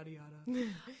 yada, yada,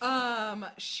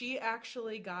 yada. She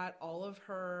actually got all of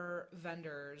her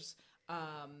vendors,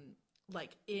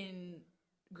 like in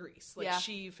Greece. Like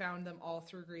she found them all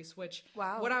through Greece, which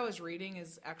what I was reading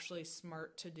is actually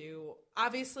smart to do.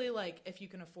 Obviously, like if you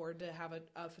can afford to have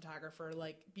a photographer,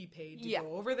 like be paid to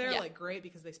go over there, like great,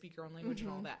 because they speak your own language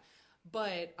and all that.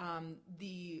 But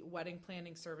the wedding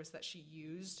planning service that she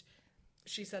used,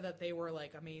 she said that they were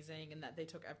like amazing and that they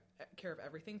took care of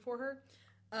everything for her.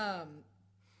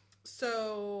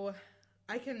 So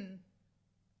I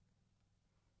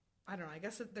don't know. I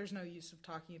guess there's no use of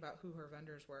talking about who her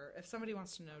vendors were. If somebody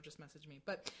wants to know, just message me.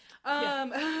 But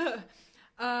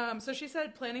so she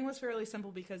said planning was fairly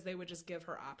simple because they would just give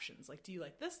her options. Like, do you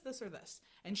like this, this, or this?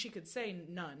 And she could say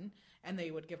none, and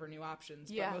they would give her new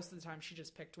options. But most of the time, she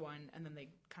just picked one, and then they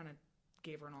kind of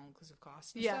gave her an all-inclusive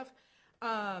cost and stuff.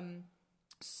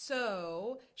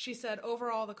 So she said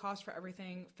overall the cost for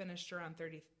everything finished around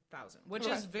 $30,000, which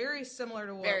is very similar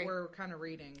to what we're kind of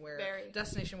reading, where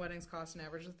destination weddings cost an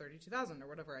average of $32,000 or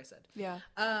whatever I said. Yeah.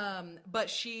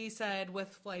 But she said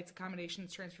with flights,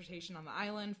 accommodations, transportation on the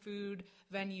island, food,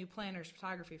 venue, planners,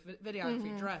 photography,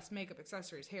 videography, dress, makeup,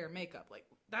 accessories, hair, makeup, like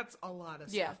that's a lot of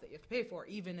stuff that you have to pay for,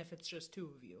 even if it's just two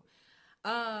of you.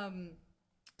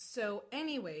 So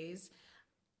anyways,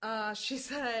 she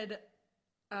said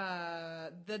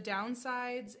the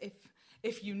downsides,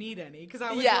 if you need any, because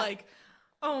I was like,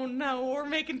 oh no, we're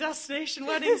making destination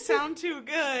weddings sound too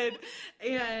good.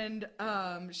 And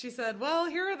she said, well,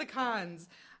 here are the cons.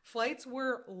 Flights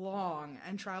were long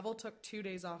and travel took 2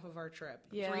 days off of our trip.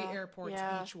 3 airports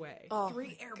each way. Oh,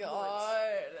 3 airports.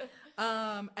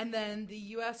 God. And then the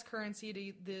U.S. currency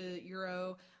to the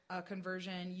euro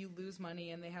conversion, you lose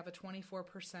money, and they have a 24%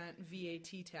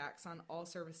 VAT tax on all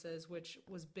services, which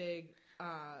was big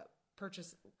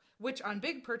which on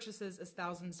big purchases is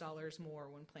 $thousands more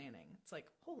when planning. It's like,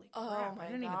 holy Oh crap, my I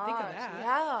didn't even think of gosh,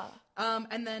 that. yeah.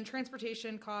 And then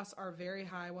transportation costs are very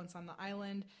high once on the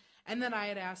island. And then I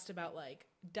had asked about like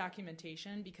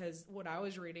documentation, because what I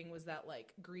was reading was that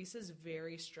like Greece is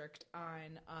very strict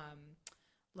on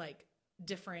like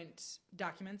different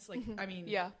documents. Like, I mean,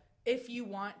 Yeah. if you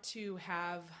want to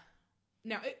have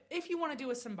now, if you want to do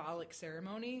a symbolic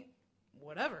ceremony,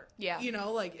 whatever. Yeah. You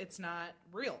know, like it's not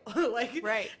real. Like,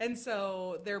 Right. And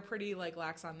so they're pretty like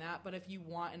lax on that. But if you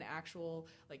want an actual,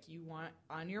 like you want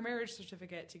on your marriage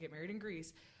certificate to get married in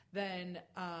Greece, then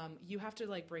you have to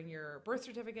like bring your birth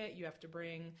certificate. You have to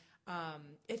bring,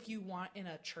 if you want in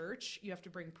a church, you have to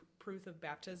bring proof of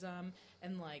baptism.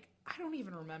 And like, I don't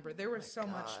even remember. There was so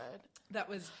much that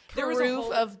was there Proof was a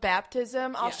whole, of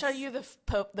baptism. I'll show Yes. you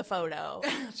the photo.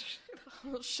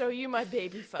 I'll show you my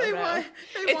baby photo. They want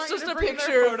It's you just to a bring their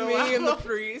picture of photo me and the album.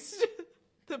 priest.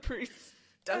 The priest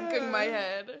dunking my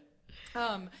head.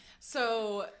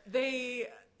 So they,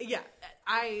 yeah,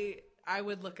 I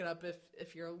would look it up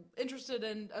if you're interested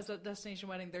in as a destination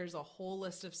wedding. There's a whole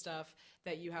list of stuff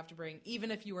that you have to bring,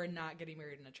 even if you are not getting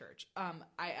married in a church.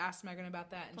 I asked Megan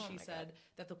about that, and she said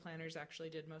that the planners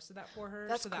actually did most of that for her.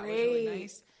 That's so that was really great.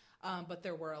 nice. But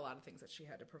there were a lot of things that she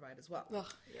had to provide as well.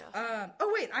 Ugh, yeah.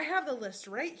 Oh wait, I have the list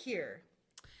right here.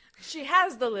 She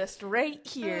has the list right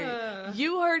here.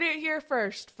 You heard it here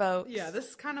first, folks. Yeah, this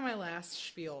is kind of my last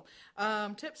spiel.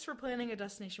 Tips for planning a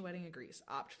destination wedding in Greece.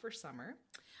 Opt for summer.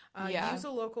 Use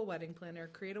a local wedding planner.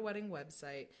 Create a wedding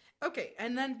website. Okay,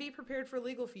 and then be prepared for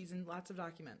legal fees and lots of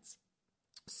documents.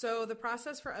 So the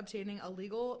process for obtaining a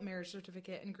legal marriage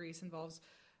certificate in Greece involves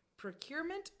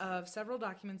procurement of several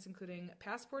documents, including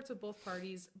passports of both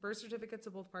parties, birth certificates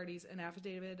of both parties, an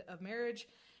affidavit of marriage,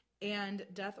 and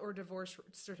death or divorce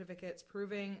certificates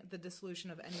proving the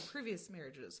dissolution of any previous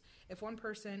marriages. If one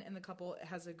person in the couple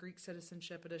has a Greek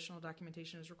citizenship, additional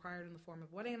documentation is required in the form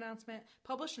of wedding announcement,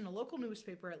 published in a local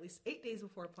newspaper at least 8 days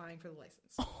before applying for the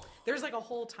license. There's like a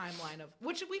whole timeline of,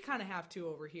 which we kind of have too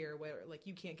over here, where like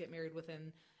you can't get married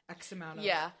within X amount of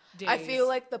days. I feel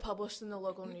like the published in the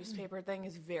local newspaper thing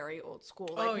is very old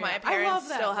school. Like Oh, yeah. my I parents love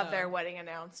that, still have though. their wedding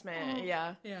announcement.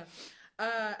 Yeah. Yeah.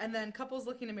 And then couples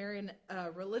looking to marry in a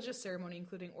religious ceremony,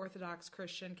 including Orthodox,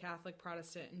 Christian, Catholic,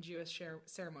 Protestant, and Jewish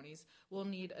ceremonies, will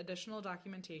need additional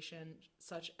documentation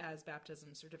such as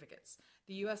baptism certificates.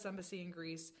 The U.S. Embassy in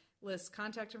Greece lists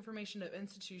contact information of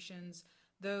institutions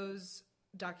those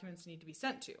documents need to be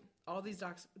sent to. All these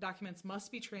documents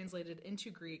must be translated into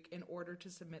Greek in order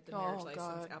to submit the marriage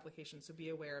license application, so be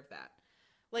aware of that.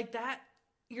 Like that,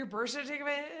 your birth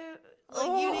certificate,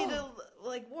 like you need to,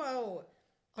 like, whoa.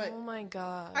 But oh my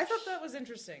god! I thought that was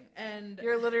interesting, and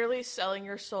You're literally selling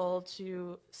your soul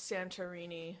to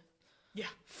Santorini. Yeah,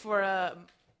 for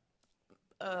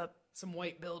some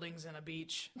white buildings and a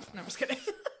beach. No, I'm just kidding.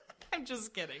 I'm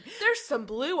just kidding. There's some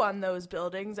blue on those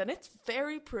buildings, and it's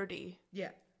very pretty. Yeah.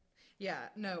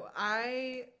 No,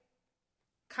 I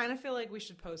kind of feel like we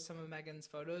should post some of Megan's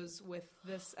photos with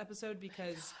this episode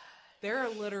because they're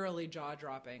literally jaw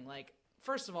dropping. Like,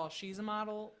 first of all, she's a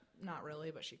model. Not really,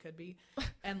 but she could be.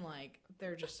 And like,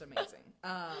 they're just amazing.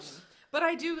 But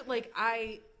I do like,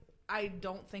 I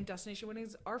don't think destination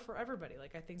weddings are for everybody.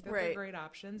 Like, I think that they're great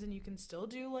options, and you can still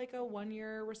do like a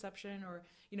 1-year reception, or,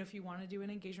 you know, if you want to do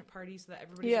an engagement party so that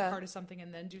everybody's a part of something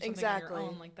and then do something on your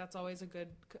own, like that's always a good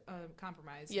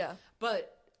compromise. Yeah.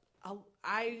 But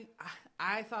I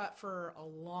thought for a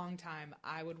long time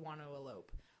I would want to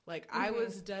elope. Like, I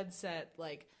was dead set,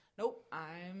 like, nope,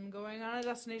 I'm going on a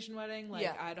destination wedding.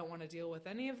 Like, I don't want to deal with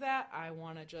any of that. I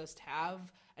want to just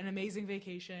have an amazing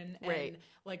vacation and,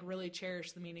 like, really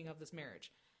cherish the meaning of this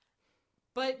marriage.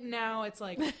 But now it's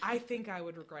like, I think I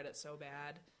would regret it so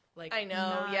bad. Like, I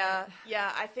know,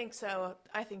 yeah, I think so.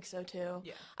 I think so, too.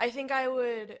 Yeah. I think I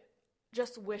would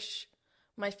just wish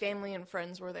my family and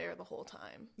friends were there the whole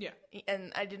time. Yeah.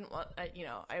 And I didn't want,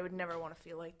 I would never want to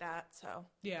feel like that, so.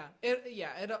 Yeah.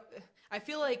 I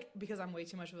feel like because I'm way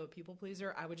too much of a people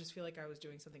pleaser, I would just feel like I was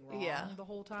doing something wrong the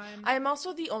whole time. I'm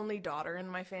also the only daughter in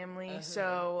my family,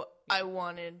 so I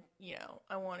wanted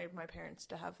my parents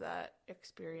to have that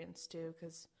experience too,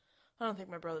 because I don't think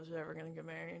my brothers are ever going to get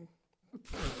married.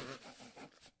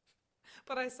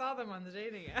 But I saw them on the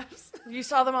dating apps. You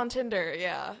saw them on Tinder,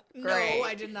 yeah. Great. No,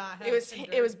 I did not have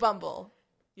Tinder. It was Bumble.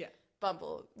 Yeah.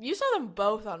 Bumble. You saw them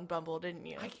both on Bumble, didn't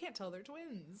you? I can't tell they're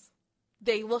twins.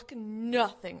 They look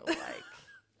nothing alike.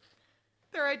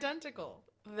 They're identical.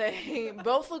 They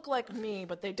both look like me,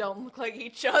 but they don't look like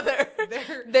each other.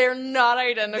 They're not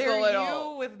identical at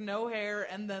all. You with no hair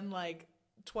and then like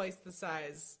twice the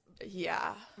size.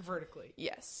 Yeah. Vertically.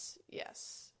 Yes.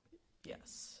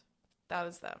 That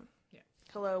was them. Yeah.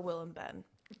 Hello, Will and Ben.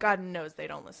 God knows they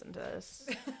don't listen to this.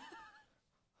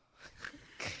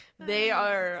 They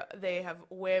have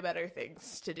way better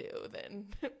things to do than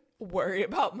worry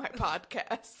about my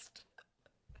podcast.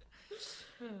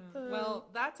 Well,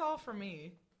 that's all for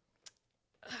me.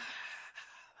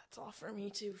 That's all for me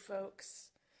too, folks.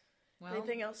 Well,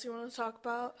 Anything else you want to talk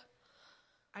about?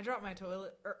 I dropped my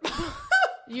toilet.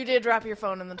 You did drop your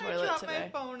phone in the I toilet dropped today. my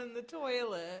phone in the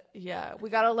toilet. Yeah, we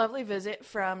got a lovely visit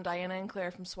from Diana and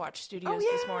Claire from Swatch Studios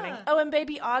this morning. yeah. Oh, and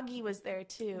baby Augie was there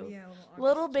too. Yeah,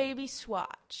 Little baby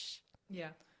Swatch. Yeah,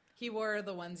 he wore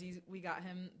the onesie we got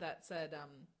him that said,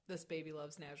 "This baby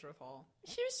loves Nazareth Hall."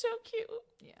 He was so cute.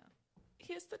 Yeah,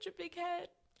 He has such a big head.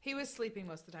 he was sleeping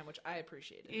most of the time, which I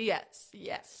appreciated.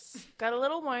 Yes. Got a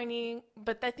little whiny,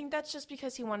 but I think that's just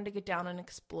because he wanted to get down and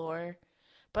explore.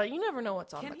 But you never know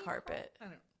what's on the carpet.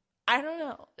 I don't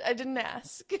know. I didn't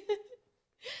ask.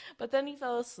 But then he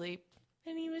fell asleep,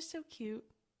 and he was so cute.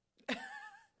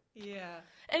 Yeah.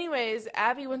 Anyways,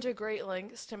 Abby went to great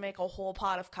lengths to make a whole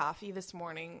pot of coffee this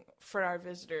morning for our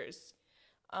visitors.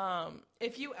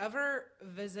 If you ever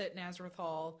visit Nazareth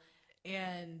Hall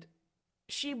and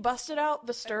She busted out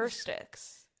the stir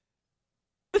sticks.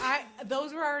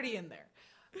 those were already in there.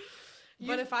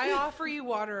 But if I offer you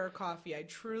water or coffee, I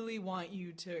truly want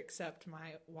you to accept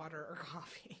my water or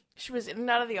coffee. She was in and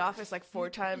out of the office like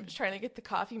 4 times trying to get the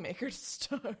coffee maker to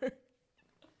start.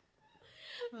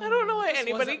 I don't know why This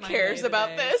anybody wasn't my cares day about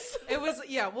today. this. It was,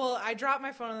 yeah, well, I dropped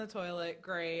my phone in the toilet.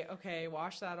 Great. Okay,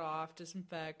 wash that off.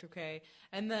 Disinfect. Okay.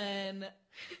 And then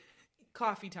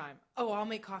coffee time. Oh, I'll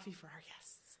make coffee for our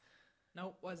guests.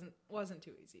 Nope, wasn't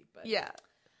too easy. But Yeah.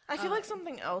 I feel like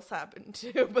something else happened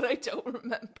too, but I don't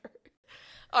remember.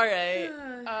 All right.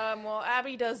 Well,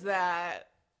 Abby does that.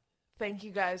 Thank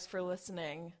you guys for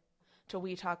listening to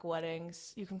We Talk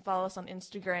Weddings. You can follow us on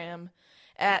Instagram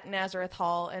at Nazareth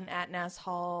Hall and at Naz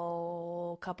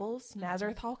Hall Couples.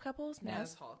 Nazareth Hall Couples?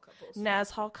 Naz Hall Couples. Naz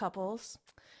Hall Couples.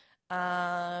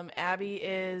 Abby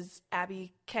is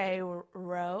Abby K.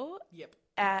 Rowe Yep.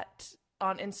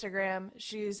 on Instagram.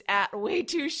 She's at Way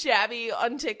Too Shabby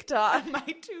on TikTok. My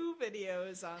 2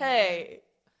 videos on Hey,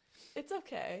 it's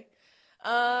okay.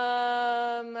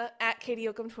 At Katie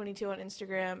Yoakum 22 on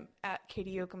Instagram, at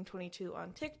Katie Yoakum 22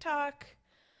 on TikTok.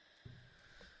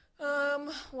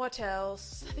 What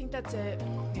else? I think that's it. there.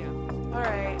 Yeah. All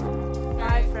right. All Bye,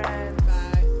 right. friends. Bye.